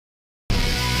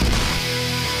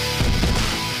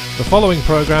The following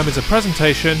program is a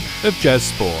presentation of Jez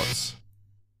Sports.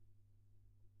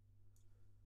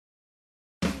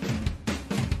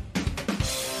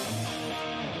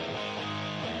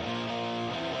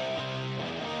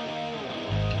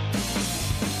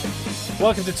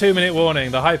 Welcome to 2 Minute Warning,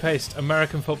 the high-paced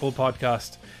American football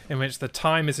podcast in which the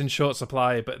time is in short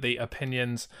supply but the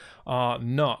opinions are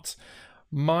not.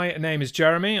 My name is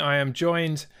Jeremy. I am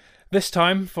joined this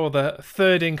time for the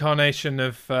third incarnation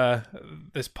of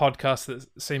this podcast that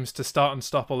seems to start and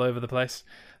stop all over the place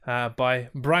by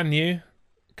brand new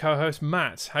co-host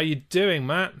Matt. How you doing,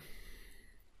 Matt?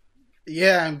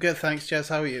 Yeah, I'm good, thanks, Jez.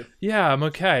 How are you? Yeah, I'm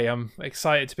okay. I'm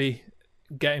excited to be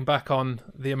getting back on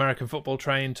the American football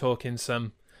train, talking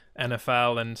some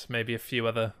NFL and maybe a few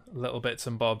other little bits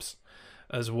and bobs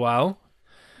as well.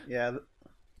 Yeah,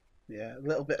 a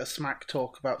little bit of smack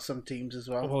talk about some teams as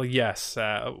well. Well, yes,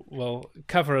 we'll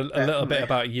cover a little bit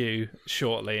about you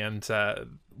shortly, and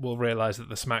we'll realise that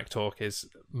the smack talk is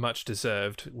much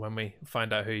deserved when we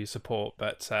find out who you support.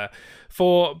 But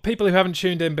for people who haven't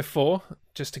tuned in before,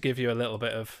 just to give you a little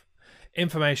bit of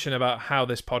information about how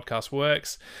this podcast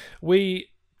works, we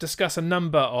discuss a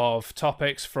number of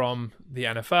topics from the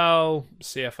NFL,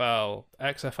 CFL,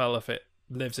 XFL if it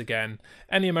lives again,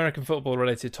 any American football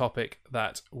related topic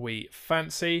that we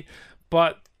fancy,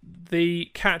 but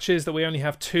the catch is that we only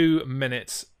have 2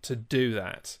 minutes to do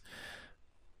that.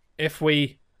 If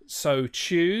we so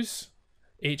choose,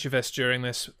 each of us during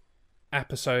this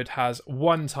episode has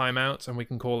one timeout, and we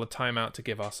can call a timeout to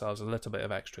give ourselves a little bit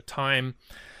of extra time,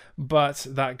 but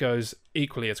that goes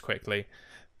equally as quickly,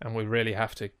 and we really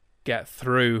have to get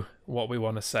through what we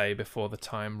want to say before the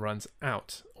time runs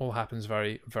out. All happens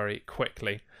very, very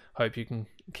quickly. Hope you can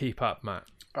keep up, Matt.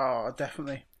 Oh,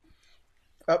 definitely.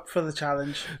 Up for the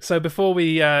challenge. So before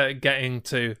we get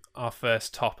into our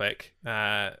first topic,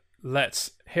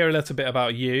 let's hear a little bit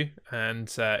about you and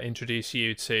introduce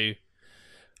you to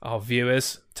our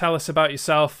viewers. Tell us about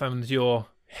yourself and your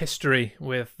history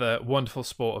with the wonderful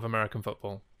sport of American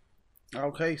football.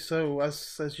 Okay, so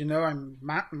as you know, I'm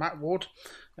Matt Ward,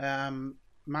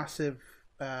 massive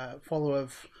follower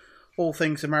of all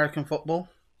things American football,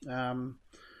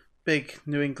 big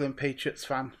New England Patriots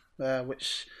fan,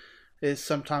 which is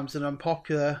sometimes an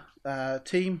unpopular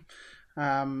team,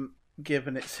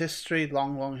 given its history,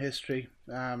 long history.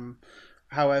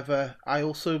 However, I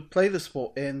also play the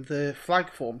sport in the flag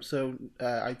form, so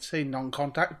I'd say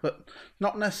non-contact, but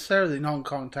not necessarily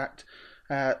non-contact.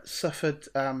 Suffered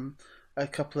a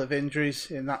couple of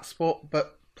injuries in that sport,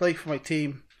 but play for my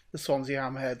team, the Swansea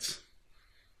Hammerheads.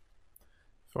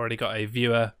 I've already got a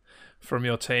viewer from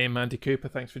your team, Andy Cooper.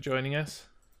 Thanks for joining us.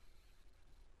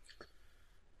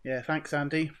 Yeah, thanks,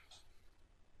 Andy.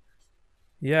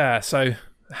 Yeah, so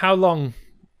how long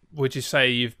would you say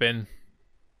you've been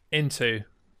into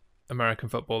American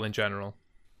football in general?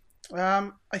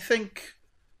 I think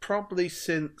probably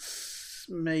since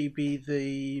maybe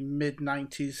the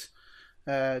mid-90s,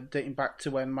 dating back to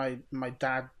when my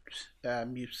dad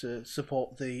used to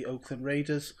support the Oakland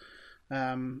Raiders,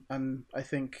 and I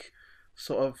think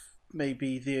sort of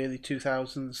maybe the early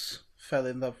 2000s fell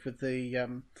in love with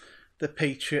the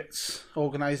Patriots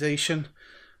organization.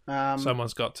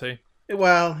 Someone's got to.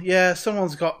 Well, yeah,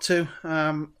 someone's got to.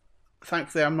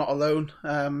 Thankfully, I'm not alone.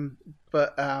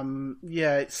 But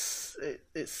yeah, it's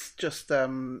just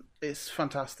it's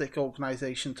fantastic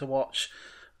organisation to watch,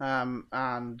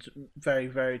 and very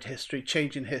varied history,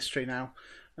 changing history now,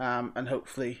 and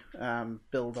hopefully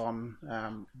build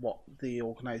on what the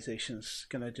organisation's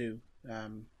going to do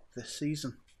this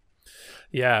season.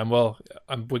 Yeah, and well,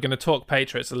 we're going to talk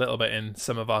Patriots a little bit in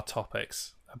some of our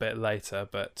topics a bit later,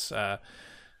 but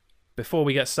before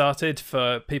we get started,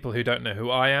 for people who don't know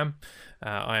who I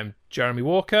am Jeremy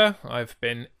Walker. I've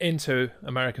been into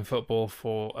American football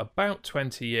for about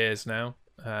 20 years now.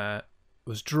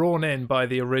 Was drawn in by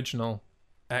the original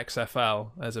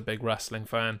XFL as a big wrestling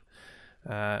fan,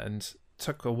 and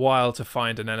took a while to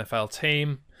find an NFL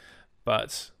team,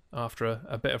 but after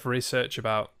a bit of research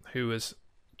about who was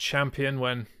champion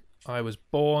when I was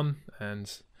born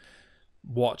and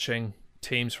watching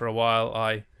teams for a while,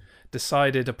 I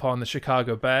decided upon the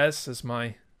Chicago Bears as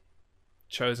my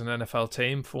chosen NFL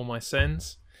team for my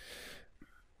sins.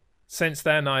 Since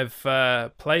then, I've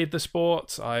played the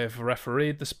sport, I've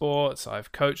refereed the sport,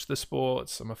 I've coached the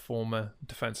sport. I'm a former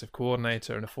defensive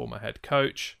coordinator and a former head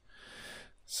coach.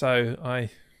 So I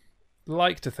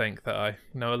like to think that I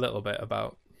know a little bit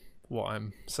about what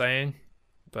I'm saying,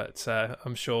 but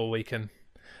I'm sure we can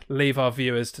leave our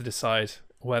viewers to decide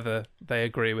whether they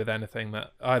agree with anything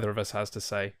that either of us has to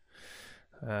say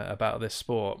about this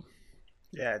sport.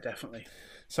 Yeah, definitely.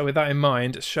 So with that in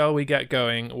mind, shall we get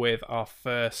going with our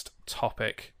first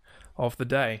topic of the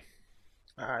day?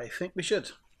 I think we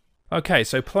should. Okay,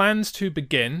 so plans to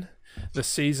begin the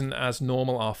season as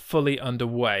normal are fully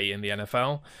underway in the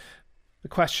NFL. The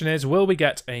question is, will we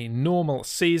get a normal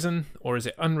season, or is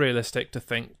it unrealistic to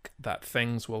think that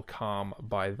things will calm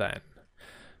by then?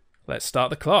 Let's start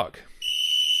the clock.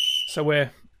 So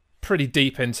we're pretty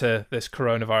deep into this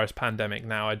coronavirus pandemic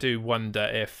now. I do wonder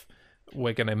if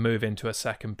we're going to move into a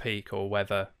second peak or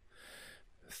whether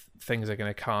things are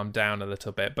going to calm down a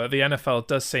little bit. But the NFL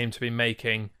does seem to be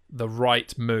making the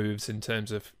right moves in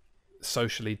terms of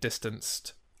socially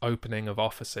distanced opening of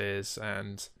offices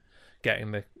and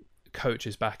getting the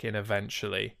coaches back in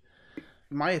eventually.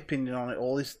 My opinion on it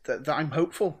all is that I'm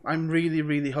hopeful. I'm really,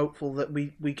 really hopeful that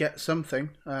we get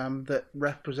something that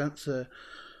represents a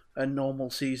normal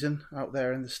season out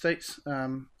there in the States.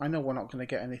 I know we're not going to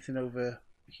get anything over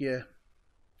here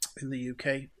in the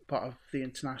UK, part of the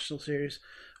international series.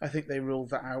 I think they ruled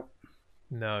that out.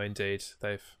 No, indeed.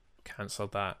 They've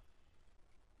cancelled that.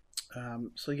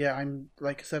 So yeah,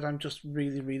 like I said, I'm just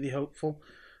really, really hopeful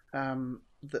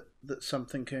that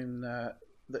something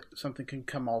can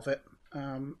come of it,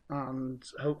 and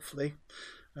hopefully,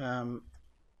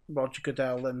 Roger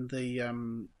Goodell and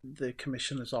the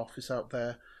commissioner's office out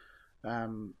there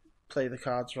play the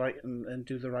cards right and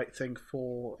do the right thing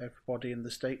for everybody in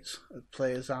the States,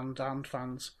 players and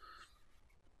fans.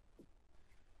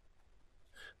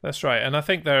 That's right, and I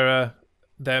think they're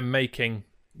making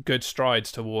good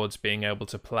strides towards being able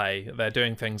to play. They're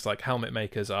doing things like helmet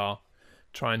makers are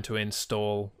trying to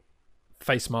install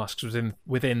face masks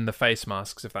within the face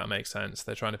masks, if that makes sense.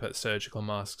 They're trying to put surgical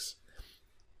masks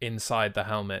inside the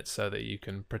helmet so that you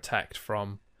can protect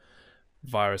from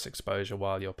virus exposure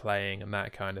while you're playing and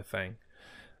that kind of thing.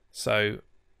 So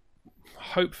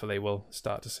hopefully we'll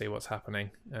start to see what's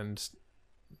happening, and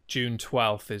June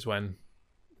 12th is when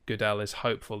Goodell is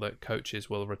hopeful that coaches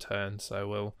will return, so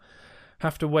we'll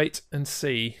have to wait and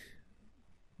see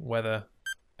whether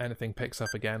anything picks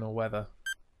up again or whether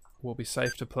we'll be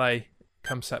safe to play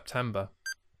come September.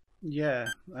 Yeah,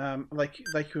 like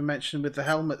you mentioned with the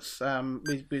helmets,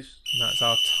 That's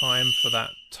our time for that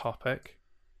topic.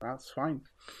 That's fine.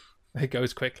 It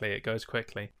goes quickly.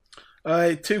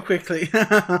 Too quickly.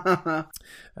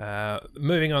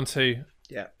 Moving on to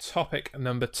topic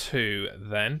number 2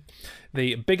 then.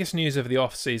 The biggest news of the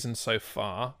off-season so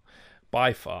far,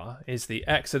 by far, is the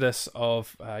exodus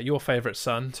of your favourite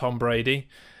son, Tom Brady,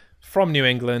 from New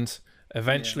England,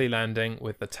 eventually landing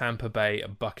with the Tampa Bay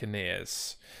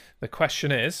Buccaneers. The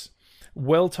question is,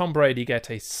 will Tom Brady get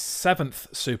a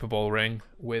 7th Super Bowl ring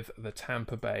with the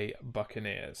Tampa Bay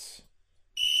Buccaneers?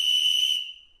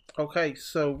 Okay,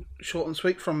 so short and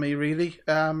sweet from me, really.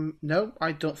 No,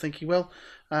 I don't think he will.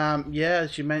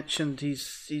 As you mentioned,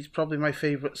 he's probably my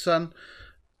favourite son,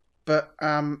 but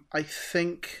I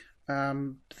think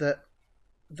that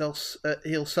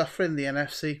he'll suffer in the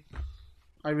NFC.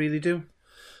 I really do.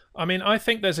 I mean, I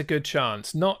think there's a good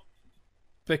chance, not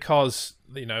because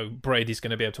Brady's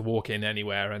going to be able to walk in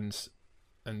anywhere and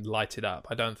light it up.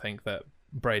 I don't think that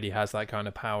Brady has that kind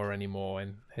of power anymore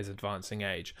in his advancing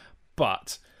age.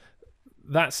 But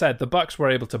that said, the Bucs were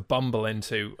able to bumble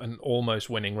into an almost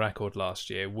winning record last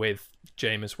year with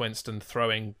Jameis Winston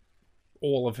throwing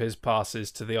all of his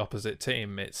passes to the opposite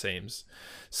team, it seems.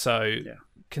 So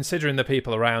considering the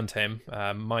people around him,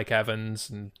 Mike Evans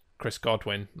and Chris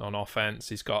Godwin on offense,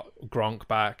 he's got Gronk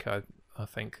back. I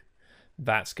think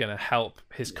that's going to help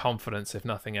his confidence, if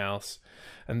nothing else.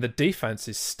 And the defense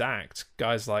is stacked.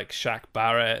 Guys like Shaq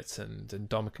Barrett and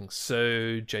Ndamukong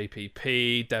Suh,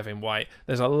 JPP, Devin White.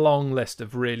 There's a long list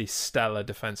of really stellar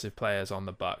defensive players on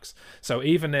the Bucs. So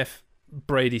even if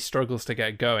Brady struggles to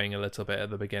get going a little bit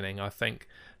at the beginning, I think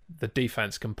the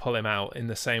defense can pull him out in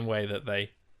the same way that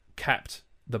they kept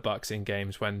the Bucs in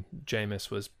games when Jameis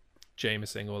was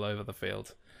Jamesing all over the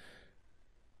field.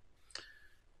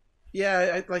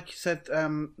 Yeah, like you said,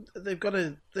 they've got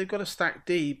a stacked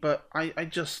D, but I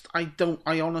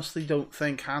honestly don't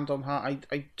think, hand on heart,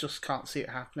 I just can't see it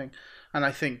happening. And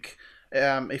I think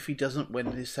if he doesn't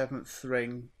win his 7th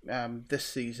ring this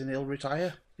season, he'll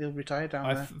retire. He'll retire down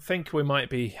there. I think we might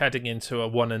be heading into a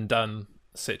one and done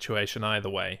situation either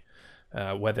way.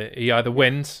 Whether he either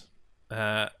wins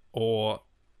or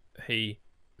he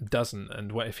doesn't,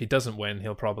 and if he doesn't win,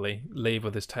 he'll probably leave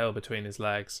with his tail between his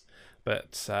legs.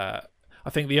 But I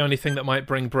think the only thing that might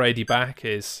bring Brady back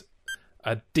is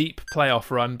a deep playoff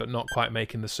run, but not quite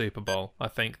making the Super Bowl. I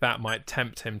think that might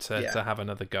tempt him to have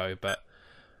another go, but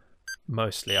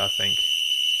mostly I think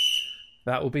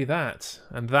that will be that.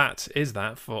 And that is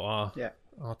that for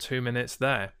our 2 minutes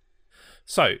there.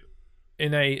 So,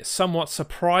 in a somewhat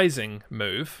surprising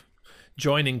move,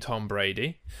 joining Tom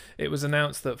Brady, it was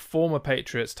announced that former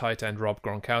Patriots tight end Rob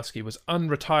Gronkowski was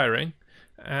unretiring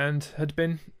and had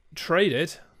been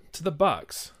traded to the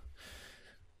Bucs.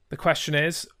 The question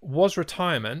is, was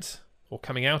retirement, or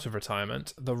coming out of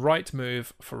retirement, the right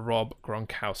move for Rob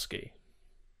Gronkowski?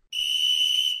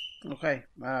 Okay,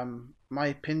 my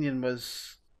opinion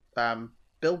was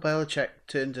Bill Belichick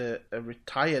turned a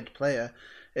retired player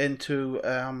into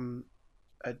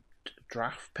a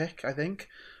draft pick, I think,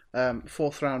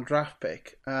 fourth round draft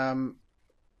pick, and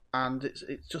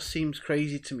it just seems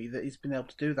crazy to me that he's been able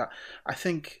to do that. I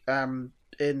think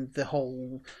in the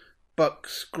whole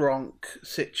Bucks Gronk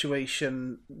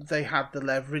situation, they had the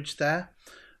leverage there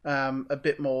a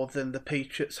bit more than the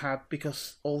Patriots had,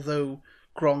 because although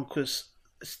Gronk was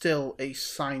still a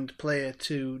signed player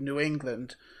to New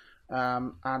England,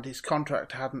 and his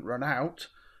contract hadn't run out,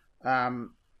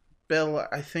 Bill,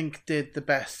 I think, did the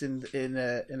best in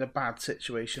a bad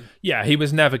situation. Yeah, he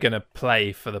was never going to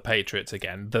play for the Patriots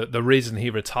again. The reason he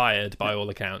retired, by all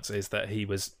accounts, is that he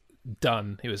was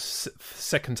done. He was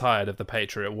sick and tired of the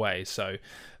Patriot way. So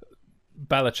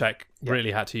Belichick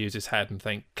really had to use his head and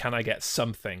think, can I get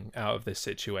something out of this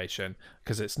situation?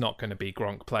 Because it's not going to be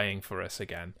Gronk playing for us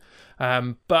again.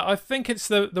 But I think it's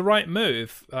the right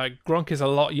move. Gronk is a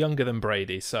lot younger than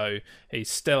Brady, so he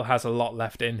still has a lot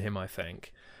left in him, I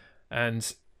think.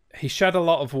 And he shed a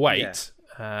lot of weight,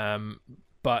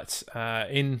 but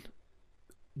in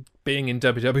being in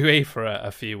WWE for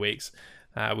a few weeks,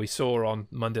 we saw on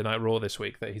Monday Night Raw this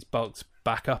week that he's bulked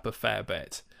back up a fair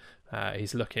bit.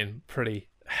 He's looking pretty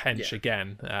hench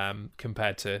again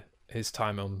compared to his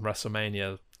time on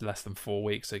WrestleMania less than 4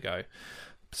 weeks ago.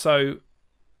 So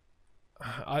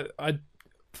I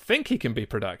think he can be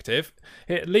productive.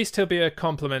 At least he'll be a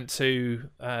compliment to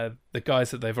the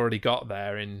guys that they've already got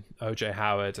there in OJ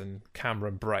Howard and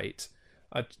Cameron Brate.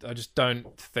 I just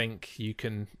don't think you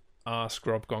can ask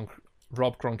Rob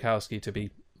Gronkowski to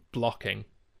be blocking.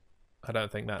 I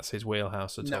don't think that's his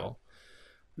wheelhouse at all.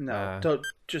 No,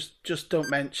 don't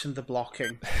mention the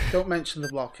blocking. Don't mention the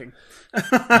blocking.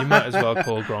 You might as well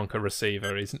call Gronk a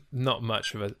receiver. He's not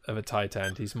much of a tight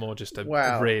end. He's more just a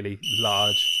really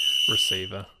large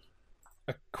receiver.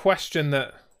 A question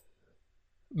that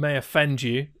may offend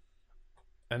you,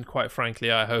 and quite frankly,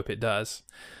 I hope it does.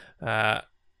 With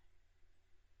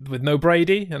no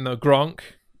Brady and no Gronk,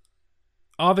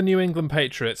 are the New England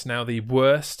Patriots now the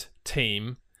worst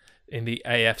team in the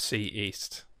AFC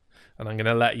East? And I'm going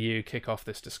to let you kick off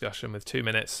this discussion with 2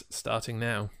 minutes starting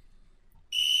now.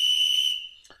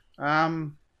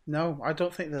 No, I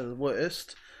don't think they're the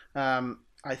worst.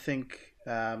 I think,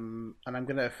 and I'm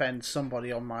going to offend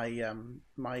somebody on my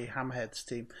my Hamheads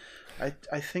team. I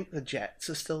think the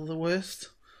Jets are still the worst,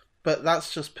 but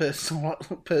that's just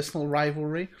personal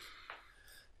rivalry.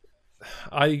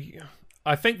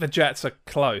 I think the Jets are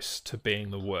close to being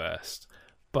the worst,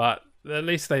 but at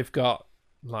least they've got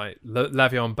like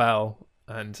Le'Veon Bell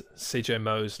and CJ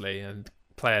Mosley and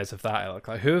players of that ilk.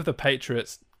 Like, who have the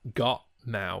Patriots got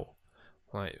now?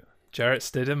 Like Jarrett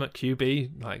Stidham at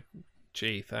QB. Like,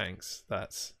 gee, thanks.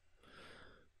 That's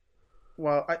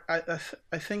well.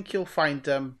 I think you'll find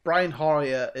Brian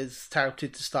Hoyer is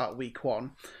touted to start week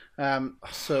 1,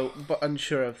 but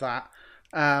unsure of that.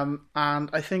 And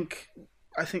I think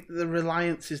the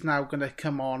reliance is now going to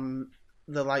come on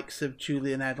the likes of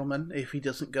Julian Edelman if he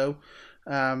doesn't go.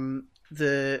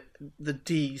 The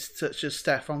D's such as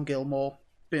Stephon Gilmore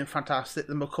been fantastic.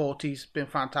 The McCourty's been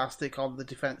fantastic on the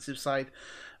defensive side,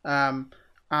 and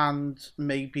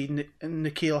maybe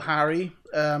N'Keal Harry,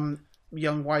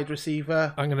 young wide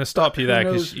receiver. I'm going to stop you there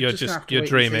because you're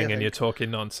dreaming and you're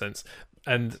talking nonsense.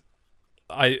 And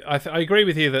I agree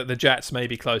with you that the Jets may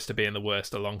be close to being the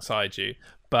worst alongside you,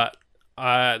 but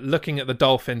looking at the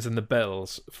Dolphins and the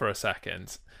Bills for a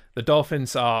second, the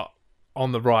Dolphins are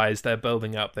on the rise. They're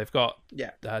building up. They've got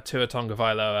Tua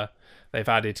Tagovailoa. They've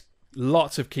added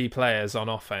lots of key players on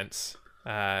offense.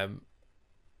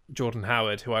 Jordan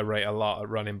Howard, who I rate a lot at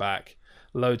running back.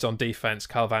 Loads on defense.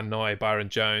 Kyle Van Noy, Byron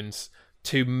Jones.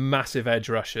 2 massive edge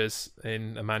rushers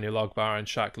in Emmanuel Ogbah and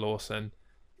Shaq Lawson.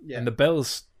 Yeah. And the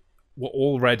Bills were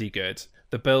already good.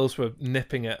 The Bills were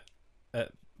nipping at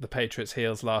the Patriots'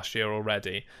 heels last year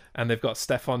already. And they've got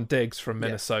Stephon Diggs from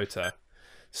Minnesota.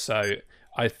 So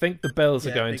I think the Bills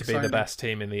are going to be the best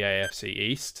team in the AFC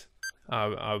East.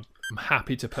 I'm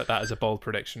happy to put that as a bold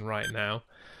prediction right now.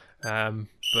 But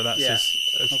that's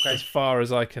as far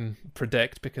as I can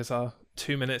predict because our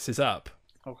 2 minutes is up.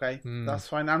 Okay, that's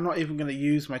fine. I'm not even going to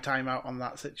use my timeout on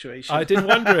that situation. I did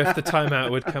wonder if the timeout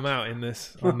would come out on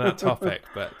that topic,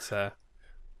 but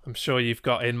I'm sure you've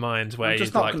got in mind where I'm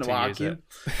just you'd not like going to to use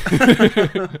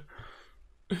argue.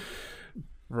 it.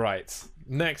 Right.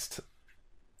 Next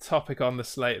topic on the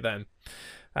slate then.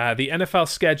 The NFL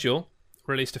schedule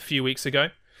released a few weeks ago.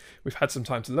 We've had some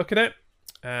time to look at it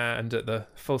and at the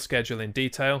full schedule in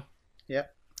detail.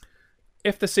 Yep.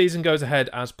 If the season goes ahead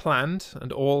as planned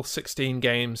and all 16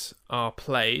 games are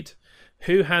played,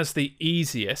 who has the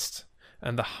easiest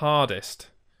and the hardest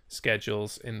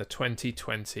schedules in the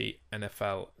 2020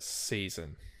 NFL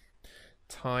season?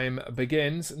 Time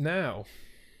begins now.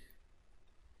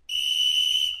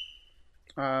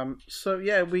 So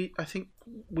yeah, I think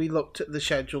we looked at the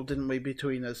schedule, didn't we,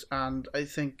 between us, and I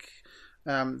think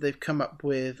they've come up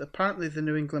with, apparently the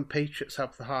New England Patriots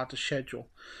have the hardest schedule.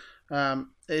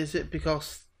 Is it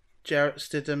because Jarrett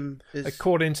Stidham is,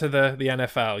 according to the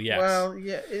NFL? Yes. Well,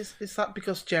 yeah. Is that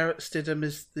because Jarrett Stidham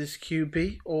is this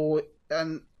QB, or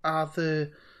is the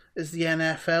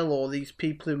NFL or these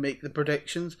people who make the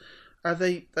predictions, are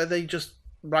they just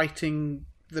writing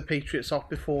the Patriots off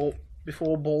before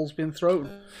ball's been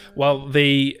thrown? Well,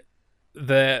 the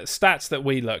stats that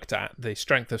we looked at, the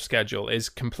strength of schedule, is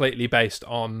completely based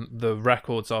on the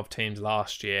records of teams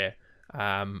last year,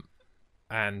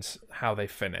 and how they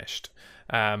finished.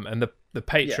 And the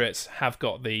Patriots have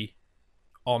got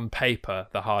on paper,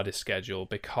 the hardest schedule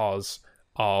because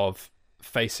of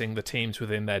facing the teams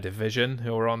within their division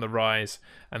who are on the rise,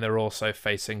 and they're also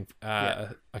facing, I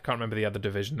can't remember the other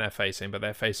division they're facing, but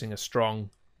they're facing a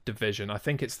strong division. I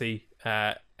think it's the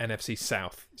NFC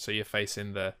South. So you're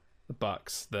facing the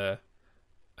Bucks, the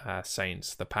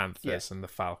Saints, the Panthers, and the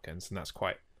Falcons, and that's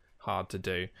quite hard to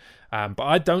do. But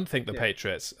I don't think the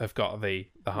Patriots have got the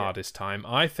hardest time.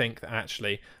 I think that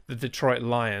actually the Detroit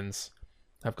Lions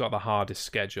have got the hardest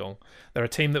schedule. They're a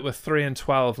team that were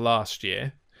 3-12 last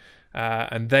year,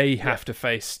 and they have to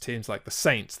face teams like the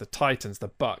Saints, the Titans, the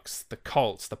Bucks, the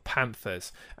Colts, the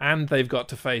Panthers, and they've got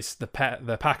to face the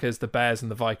Packers, the Bears, and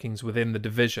the Vikings within the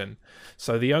division.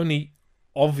 So the only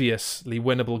obviously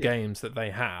winnable games that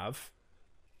they have,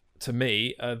 to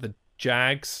me, are the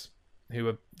Jags, who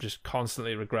are just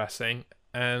constantly regressing,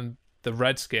 and the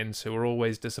Redskins, who are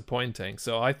always disappointing.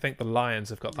 So I think the Lions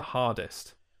have got the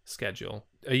hardest schedule.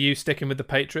 Are you sticking with the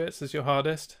Patriots as your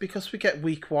hardest? Because we get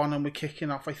week 1 and we're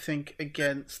kicking off, I think,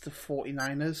 against the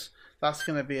 49ers. That's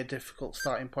going to be a difficult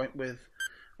starting point with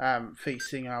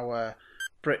facing our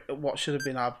what should have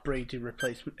been our Brady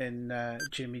replacement in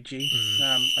Jimmy G.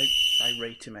 I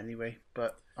rate him anyway,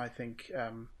 but I think...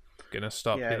 Going to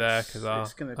stop you there because our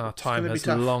time has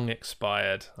long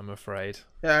expired, I'm afraid.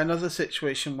 Yeah, another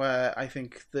situation where I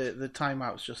think the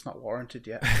timeout's just not warranted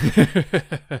yet.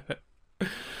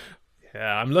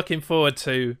 Yeah, I'm looking forward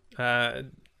to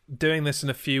doing this in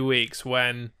a few weeks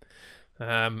when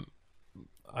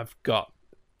I've got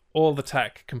all the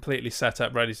tech completely set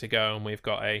up, ready to go, and we've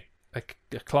got a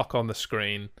clock on the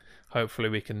screen. Hopefully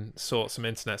we can sort some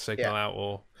internet signal out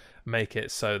or make it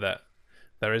so that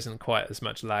there isn't quite as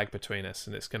much lag between us,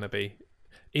 and it's going to be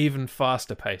even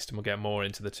faster paced, and we'll get more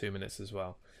into the 2 minutes as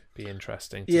well. Be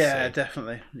interesting to see. Yeah,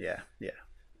 definitely. Yeah.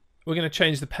 We're going to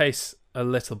change the pace a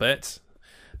little bit.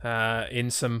 In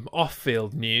some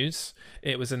off-field news,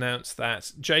 it was announced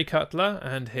that Jay Cutler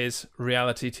and his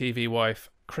reality TV wife,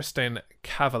 Kristen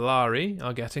Cavallari,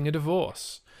 are getting a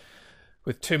divorce.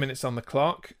 With 2 minutes on the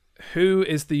clock, who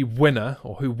is the winner,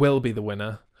 or who will be the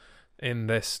winner, in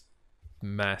this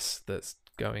mess that's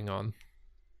going on?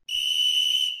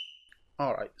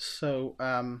 All right, so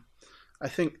I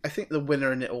think the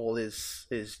winner in it all is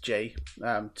Jay.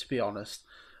 To be honest,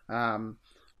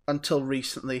 until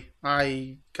recently,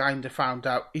 I kind of found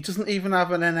out he doesn't even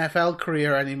have an NFL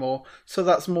career anymore. So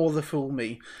that's more the fool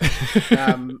me.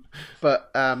 But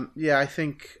I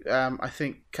think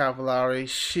Cavallari,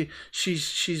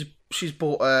 she's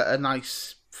bought a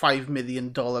nice $5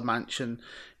 million mansion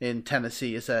in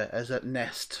Tennessee as a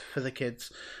nest for the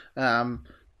kids.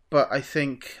 But I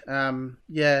think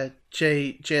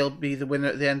Jay'll be the winner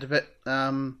at the end of it.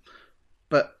 The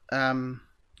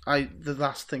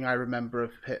last thing I remember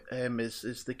of him is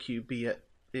the QB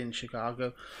in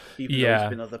Chicago, even though he's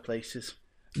been other places.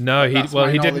 No, he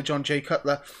didn't. On Jay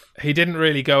Cutler, he didn't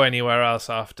really go anywhere else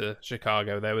after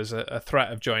Chicago. There was a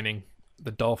threat of joining the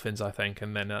Dolphins, I think,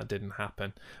 and then that didn't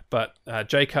happen. But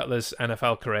Jay Cutler's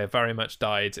NFL career very much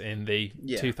died in the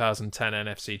 2010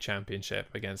 NFC Championship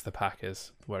against the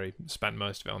Packers, where he spent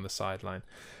most of it on the sideline.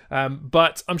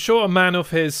 But I'm sure a man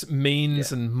of his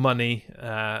means and money,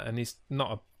 and he's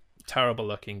not a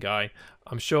terrible-looking guy,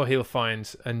 I'm sure he'll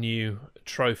find a new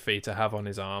trophy to have on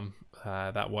his arm.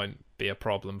 That won't be a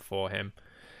problem for him.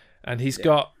 And he's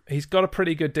got a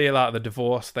pretty good deal out of the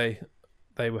divorce. They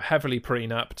were heavily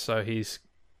prenupped, so he's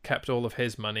kept all of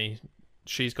his money.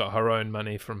 She's got her own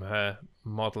money from her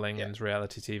modelling and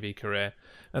reality TV career.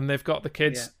 And they've got the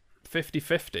kids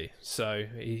 50-50. So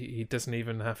he doesn't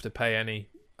even have to pay any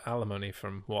alimony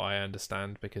from what I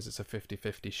understand, because it's a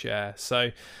 50-50 share.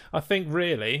 So I think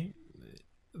really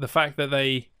the fact that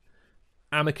they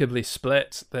amicably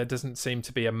split, there doesn't seem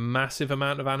to be a massive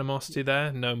amount of animosity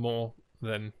there. No more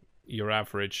than your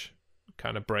average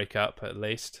kind of breakup, at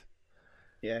least.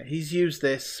 Yeah, he's used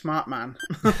this, smart man.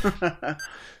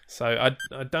 So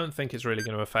I don't think it's really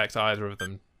going to affect either of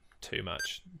them too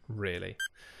much, really.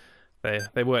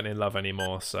 They weren't in love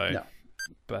anymore, so no.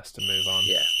 Best to move on.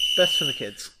 Yeah, best for the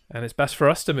kids. And it's best for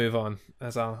us to move on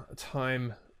as our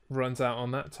time runs out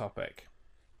on that topic.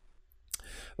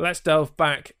 Let's delve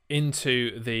back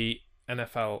into the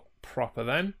NFL proper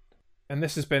then. And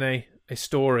this has been a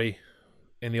story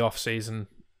in the off-season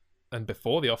and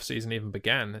before the off-season even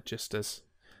began, just as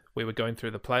we were going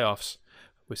through the playoffs.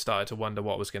 We started to wonder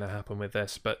what was going to happen with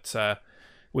this. But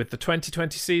with the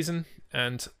 2020 season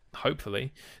and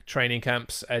hopefully training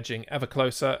camps edging ever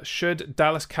closer, should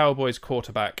Dallas Cowboys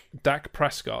quarterback Dak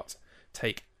Prescott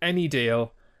take any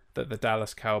deal that the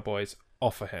Dallas Cowboys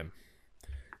offer him?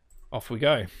 Off we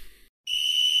go.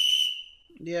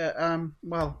 Yeah,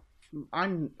 well,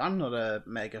 I'm not a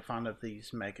mega fan of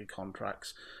these mega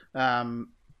contracts,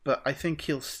 but I think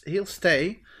he'll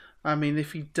stay. I mean,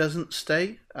 if he doesn't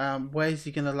stay, where's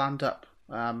he going to land up?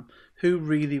 Who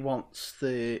really wants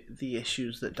the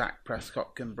issues that Dak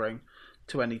Prescott can bring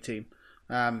to any team?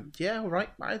 Yeah, all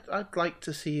right. I'd like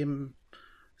to see him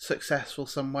successful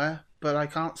somewhere, but I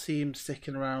can't see him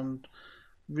sticking around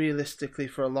realistically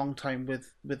for a long time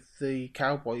with the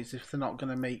Cowboys if they're not going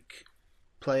to make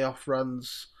playoff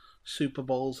runs, Super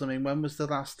Bowls. I mean, when was the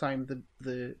last time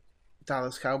the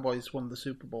Dallas Cowboys won the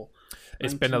Super Bowl?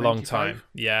 It's been a long time.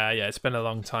 Yeah, it's been a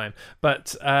long time.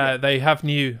 But they have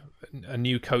a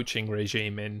new coaching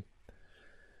regime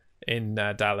in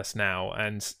Dallas now,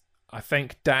 and I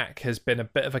think Dak has been a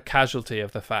bit of a casualty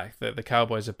of the fact that the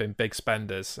Cowboys have been big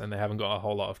spenders and they haven't got a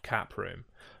whole lot of cap room.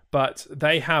 But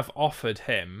they have offered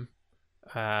him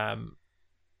a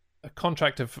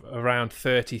contract of around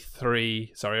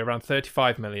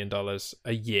 $35 million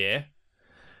a year.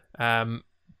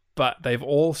 But they've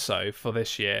also, for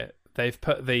this year, they've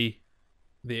put the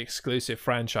exclusive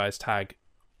franchise tag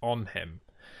on him,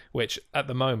 which at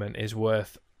the moment is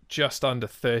worth just under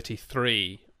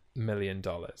 $33 million.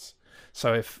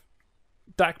 So if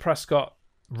Dak Prescott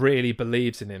really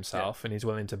believes in himself and he's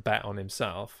willing to bet on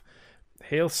himself,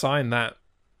 he'll sign that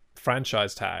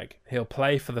franchise tag. He'll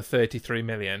play for the $33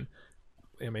 million.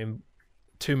 I mean,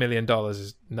 $2 million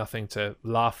is nothing to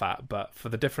laugh at, but for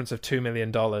the difference of $2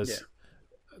 million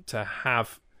to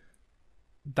have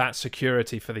that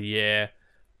security for the year,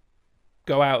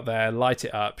 go out there, light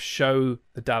it up, show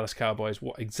the Dallas Cowboys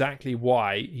exactly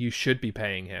why you should be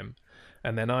paying him,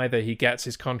 and then either he gets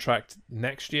his contract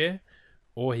next year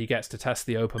or he gets to test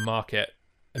the open market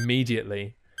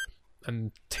immediately.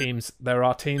 And there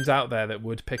are teams out there that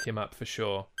would pick him up for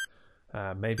sure.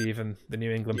 Maybe even the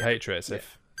New England Patriots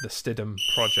if the Stidham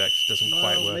project doesn't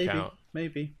quite work out.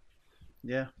 Maybe.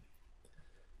 Yeah.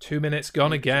 2 minutes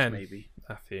gone again, maybe.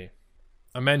 Matthew.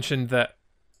 I mentioned that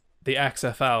the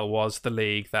XFL was the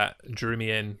league that drew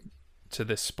me in to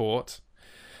this sport.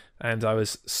 And I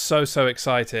was so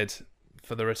excited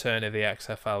for the return of the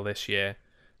XFL this year.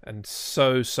 And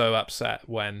so upset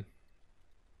when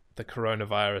the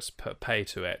coronavirus put pay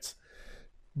to it.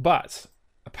 But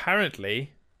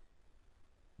apparently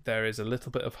there is a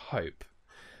little bit of hope.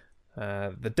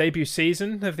 The debut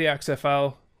season of the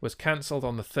XFL was cancelled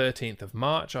on the 13th of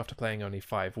March after playing only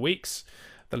 5 weeks.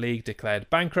 The league declared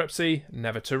bankruptcy,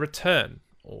 never to return.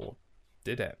 Or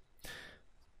did it?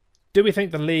 Do we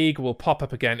think the league will pop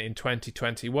up again in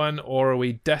 2021, or are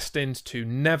we destined to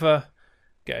never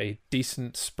get a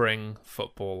decent spring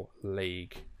football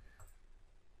league?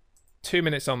 2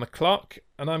 minutes on the clock,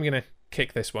 and I'm going to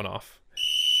kick this one off.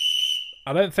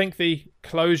 I don't think the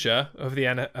closure of the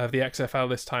XFL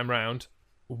this time round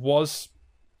was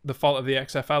the fault of the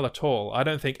XFL at all. I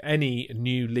don't think any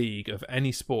new league of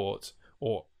any sport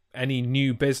or any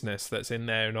new business that's in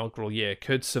their inaugural year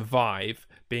could survive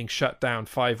being shut down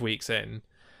 5 weeks in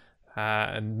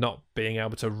and not being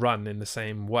able to run in the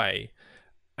same way.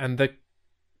 And the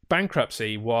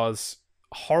bankruptcy was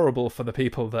horrible for the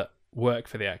people that work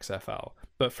for the XFL.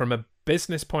 But from a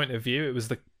business point of view, it was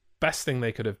the best thing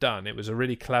they could have done. It was a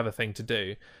really clever thing to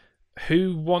do.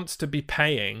 Who wants to be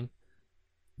paying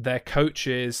their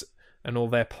coaches and all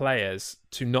their players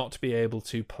to not be able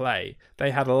to play?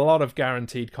 They had a lot of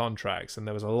guaranteed contracts and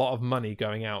there was a lot of money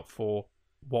going out for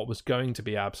what was going to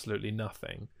be absolutely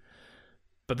nothing.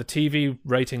 but the TV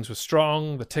ratings were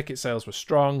strong, the ticket sales were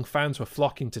strong, fans were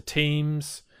flocking to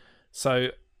teams.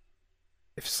 So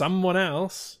if someone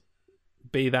else,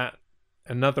 be that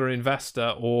another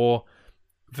investor or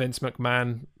Vince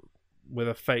McMahon with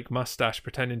a fake mustache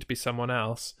pretending to be someone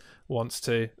else, wants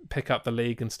to pick up the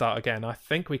league and start again, I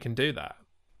think we can do that.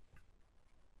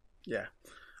 Yeah.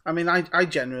 I mean, I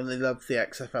genuinely love the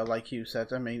XFL, like you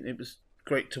said. I mean, it was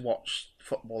great to watch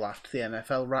football after the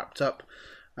NFL wrapped up.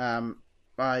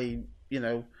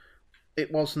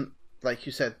 It wasn't, like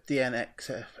you said, the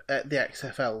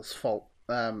XFL's fault.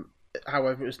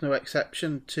 However, it was no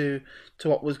exception to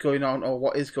what was going on, or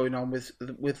what is going on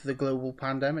with the global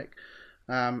pandemic.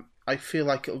 I feel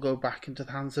like it'll go back into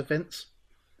the hands of Vince.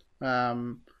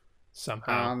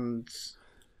 Somehow. And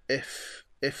if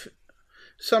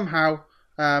somehow,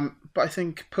 but I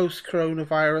think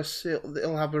post-coronavirus,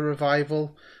 it'll have a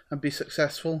revival and be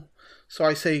successful. So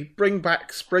I say, bring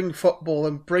back spring football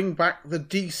and bring back the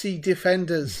DC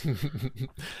Defenders.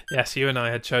 Yes, you and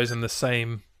I had chosen the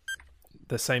same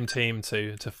team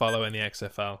to follow in the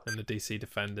XFL, in the DC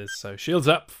Defenders. So shields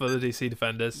up for the DC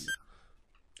Defenders.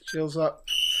 Shields up.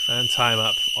 And time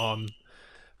up on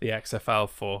the XFL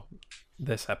for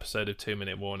this episode of 2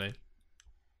 Minute Warning.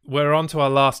 We're on to our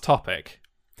last topic,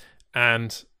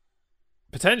 and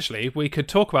potentially we could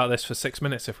talk about this for 6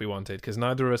 minutes if we wanted, because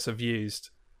neither of us have used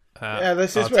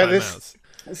this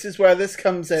is where this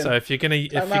comes in. So if you're gonna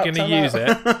use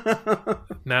it,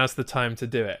 now's the time to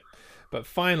do it. But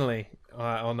finally,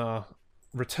 on our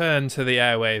return to the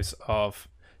airwaves of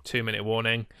 2 Minute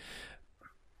Warning,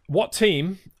 what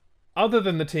team, other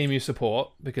than the team you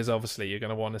support, because obviously you're going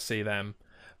to want to see them,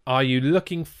 are you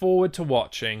looking forward to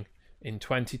watching in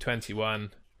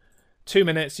 2021? 2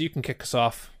 minutes, you can kick us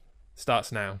off.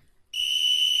 Starts now.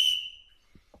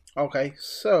 Okay,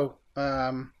 so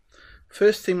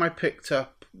first team I picked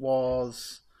up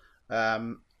was,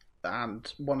 and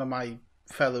one of my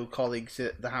fellow colleagues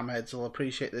at the Hammerheads will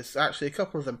appreciate this, actually a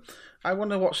couple of them. I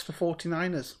want to watch the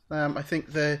 49ers. I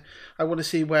think I want to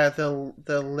see where they'll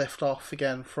lift off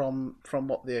again from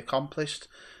what they accomplished.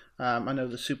 I know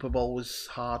the Super Bowl was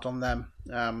hard on them,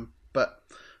 but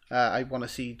I want to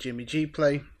see Jimmy G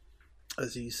play,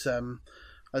 as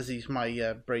he's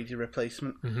my Brady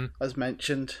replacement, as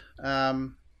mentioned.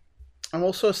 I'm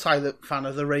also a silent fan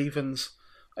of the Ravens.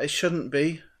 I shouldn't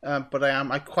be, but I am.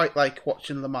 I quite like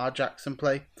watching Lamar Jackson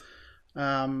play.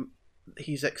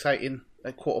 He's exciting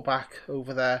at quarterback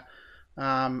over there.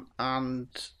 And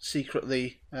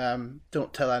secretly,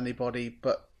 don't tell anybody,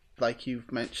 but like you've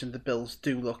mentioned, the Bills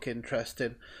do look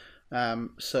interesting.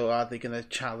 So are they going to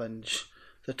challenge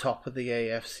the top of the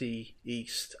AFC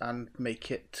East and make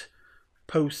it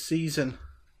postseason?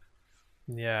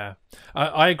 Yeah,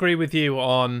 I agree with you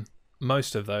on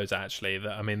most of those, actually.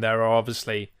 I mean, there are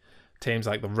obviously teams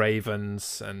like the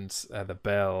Ravens and the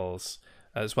Bills,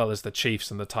 as well as the Chiefs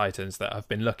and the Titans, that have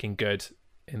been looking good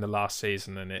in the last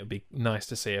season, and it would be nice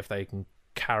to see if they can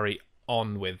carry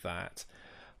on with that.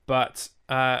 But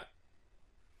I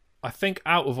think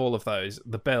out of all of those,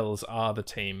 the Bills are the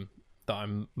team that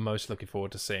I'm most looking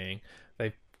forward to seeing.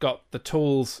 They've got the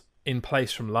tools in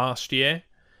place from last year,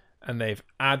 and they've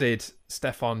added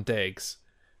Stephon Diggs,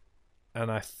 and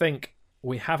I think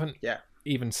we haven't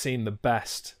even seen the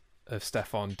best of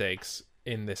Stephon Diggs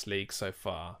in this league so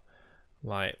far.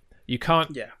 Like, you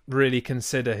can't really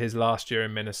consider his last year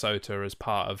in Minnesota as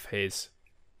part of his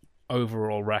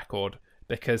overall record,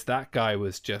 because that guy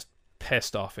was just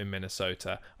pissed off in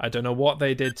Minnesota. I don't know what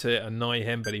they did to annoy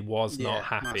him, but he was not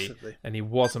happy, massively. And he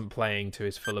wasn't playing to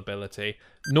his full ability,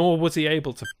 nor was he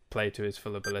able to play to his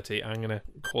full ability. I'm going to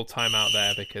call time out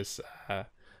there because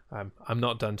I'm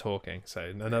not done talking, so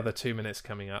another 2 minutes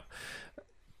coming up.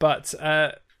 But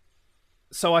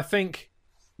so I think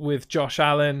with Josh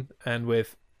Allen and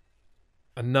with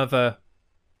another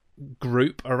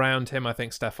group around him, I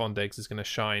think Stephon Diggs is going to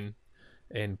shine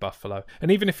in Buffalo.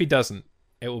 And even if he doesn't,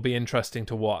 it will be interesting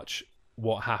to watch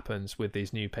what happens with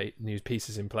these new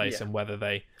pieces in place, and whether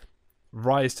they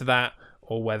rise to that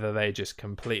or whether they just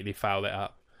completely foul it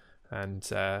up and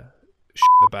shit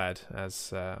the bed,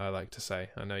 as I like to say.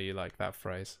 I know you like that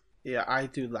phrase. Yeah, I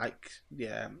do like.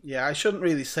 Yeah. I shouldn't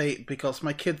really say it because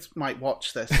my kids might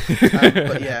watch this,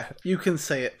 but yeah, you can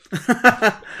say it.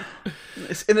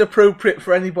 It's inappropriate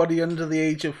for anybody under the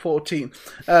age of 14.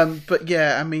 But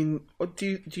yeah, I mean,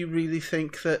 do you really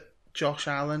think that Josh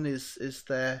Allen is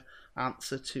their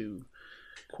answer to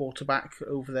quarterback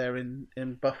over there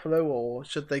in Buffalo, or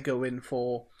should they go in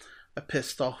for a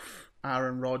pissed off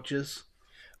Aaron Rodgers?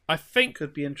 I think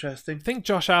could be interesting. I think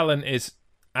Josh Allen is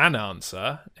an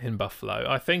answer in Buffalo.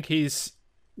 I think he's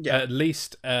Yeah. At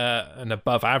least an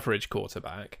above average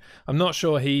quarterback. I'm not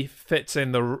sure he fits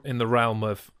in the realm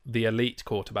of the elite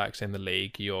quarterbacks in the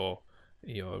league. Your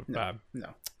No.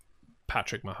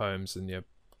 Patrick Mahomes and your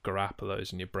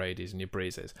Garoppolos and your Bradys and your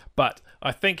Breezes. But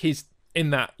I think he's in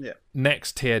that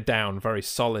next tier down very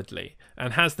solidly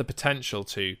and has the potential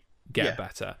to get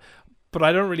better. But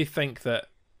I don't really think that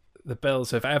the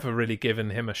Bills have ever really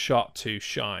given him a shot to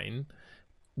shine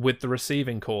with the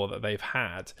receiving core that they've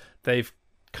had. They've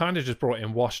kind of just brought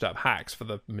in washed up hacks for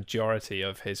the majority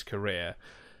of his career.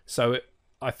 So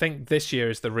I think this year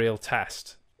is the real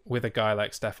test with a guy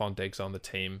like Stephon Diggs on the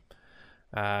team.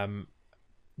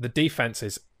 The defense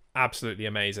is absolutely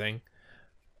amazing.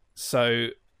 So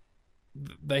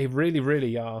they really,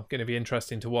 really are going to be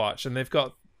interesting to watch. And they've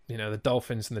got, the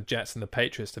Dolphins and the Jets and the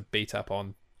Patriots to beat up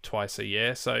on twice a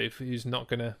year. So who's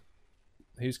gonna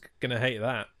hate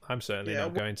that? I'm certainly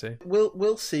not going to.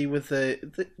 We'll see with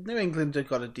the New England have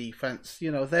got a defense.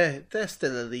 They're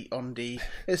still elite on D.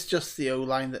 It's just the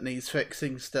O-line that needs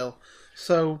fixing still.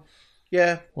 So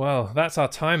yeah. Well, that's our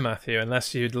time, Matthew.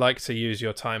 Unless you'd like to use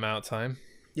your timeout time.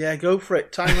 Yeah, go for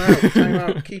it. Time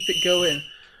out. Keep it going.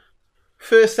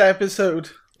 First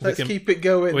episode. Let's keep it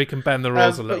going. We can bend the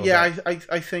rules a little bit.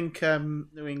 I think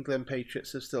New England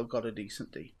Patriots have still got a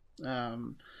decent D.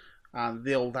 And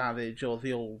the old adage, or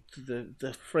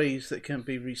the phrase that can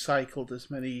be recycled as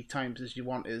many times as you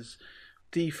want, is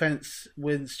defense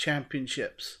wins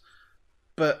championships.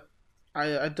 But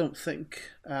I don't think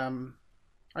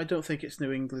it's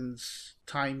New England's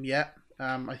time yet.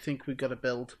 I think we've got to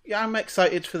build. Yeah, I'm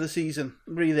excited for the season.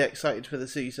 Really excited for the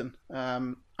season.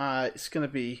 It's going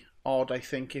to be odd, I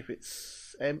think, if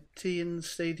it's empty in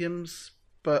stadiums.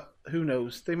 But who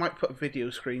knows? They might put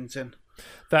video screens in.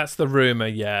 That's the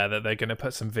rumour, that they're going to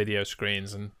put some video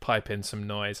screens and pipe in some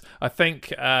noise. I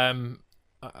think, I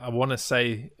want to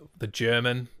say the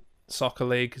German soccer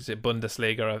league, is it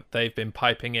Bundesliga, they've been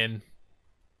piping in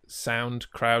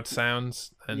crowd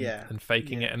sounds and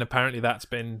faking it. And apparently that's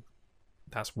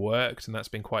worked and that's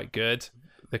been quite good.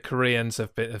 The Koreans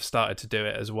have started to do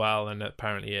it as well. And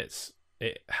apparently it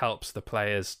helps the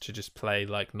players to just play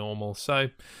like normal. So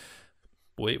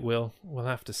we'll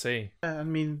have to see. I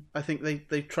mean, I think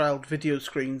they trialled video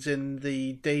screens in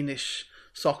the Danish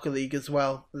soccer league as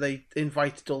well. They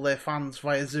invited all their fans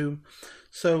via Zoom,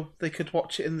 so they could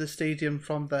watch it in the stadium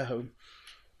from their home.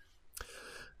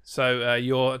 So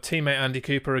your teammate Andy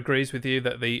Cooper agrees with you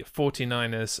that the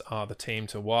 49ers are the team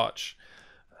to watch.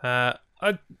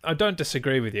 I don't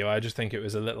disagree with you. I just think it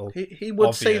was a little He would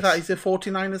obvious. Say that he's a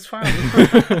 49ers fan.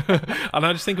 And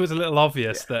I just think it was a little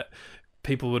obvious that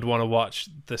people would want to watch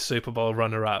the Super Bowl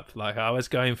runner-up. Like, I was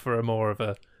going for more of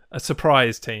a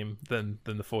surprise team than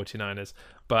the 49ers.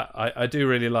 But I do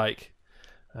really like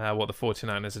what the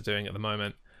 49ers are doing at the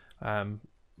moment.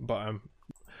 But I'm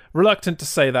reluctant to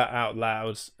say that out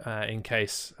loud in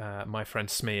case my friend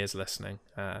Smee is listening.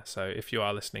 So if you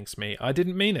are listening, Smee, I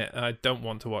didn't mean it. I don't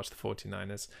want to watch the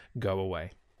 49ers. Go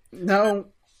away. No,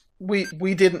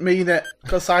 we didn't mean it,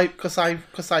 because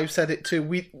I've said it too.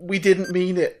 We didn't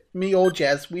mean it. Me or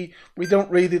Jez, we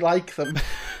don't really like them.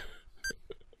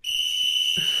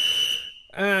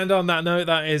 And on that note,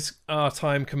 that is our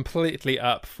time completely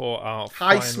up for our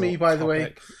Hi, final Smee, by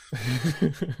topic. The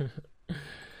way.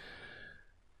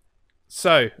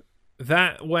 So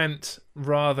that went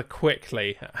rather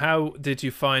quickly. How did you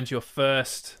find your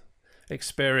first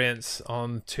experience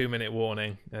on 2 Minute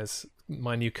Warning as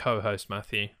my new co-host,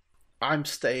 Matthew? I'm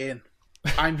staying.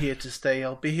 I'm here to stay.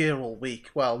 I'll be here all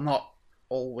week. Well, not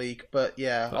all week, but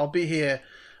I'll be here.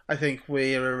 I think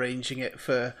we're arranging it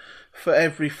for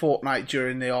every fortnight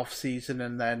during the off season,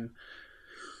 and then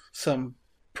some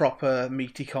proper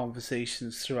meaty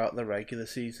conversations throughout the regular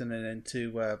season and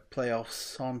into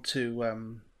playoffs, onto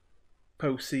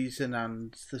postseason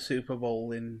and the Super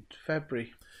Bowl in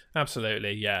February.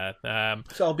 Absolutely, yeah.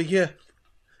 So I'll be here.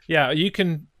 Yeah, you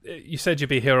can. You said you'd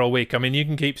be here all week. I mean, you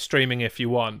can keep streaming if you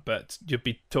want, but you'll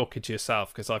be talking to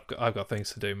yourself because I've got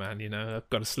things to do, man. I've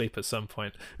got to sleep at some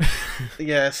point.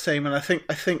 Yeah, same. And I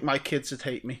think my kids would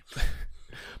hate me.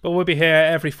 But we'll be here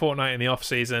every fortnight in the off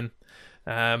season.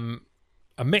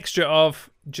 A mixture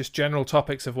of just general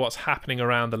topics of what's happening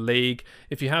around the league.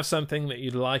 If you have something that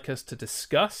you'd like us to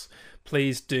discuss,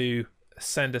 please do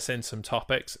send us in some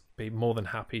topics. Be more than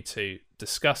happy to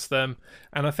discuss them.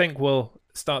 And I think we'll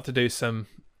start to do some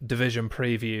division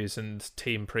previews and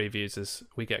team previews as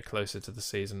we get closer to the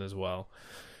season as well.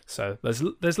 So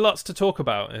there's lots to talk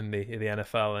about in the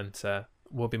NFL, and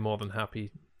we'll be more than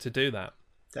happy to do that.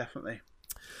 Definitely.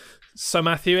 So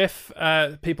Matthew, if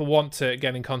people want to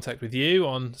get in contact with you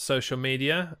on social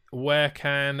media, where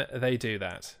can they do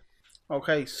that?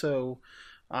 Okay, so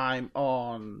I'm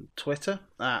on Twitter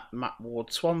at Matt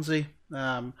Ward Swansea.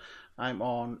 I'm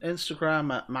on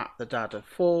Instagram at Matt the Dad of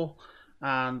Four,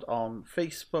 and on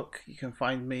Facebook you can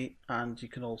find me, and you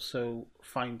can also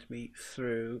find me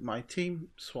through my team,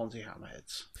 Swansea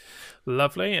Hammerheads.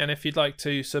 Lovely. And if you'd like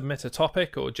to submit a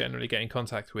topic or generally get in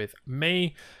contact with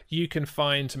me, you can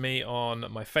find me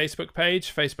on my Facebook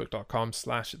page,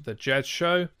 facebook.com/The Jez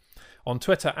Show, on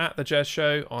Twitter at The Jez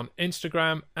Show, on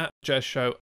Instagram at The Jez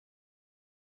Show,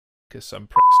 because some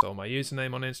prick stole my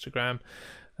username on Instagram,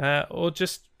 or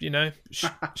just,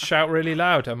 shout really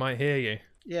loud. I might hear you.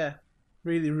 Yeah,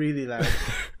 really, really loud.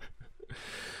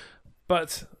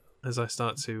 But as I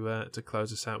start to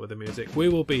close us out with the music, we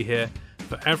will be here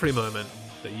for every moment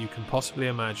that you can possibly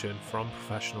imagine from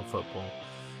professional football,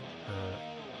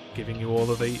 giving you all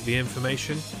of the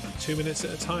information 2 minutes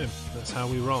at a time. That's how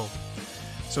we roll.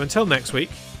 So until next week,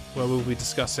 where we'll be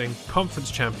discussing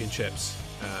conference championships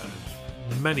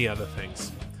and many other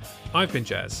things, I've been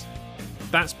Jez.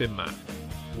 That's been Matt.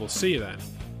 We'll see you then.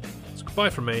 So goodbye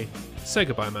from me. Say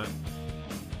goodbye, Matt.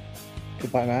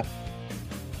 Goodbye, Matt.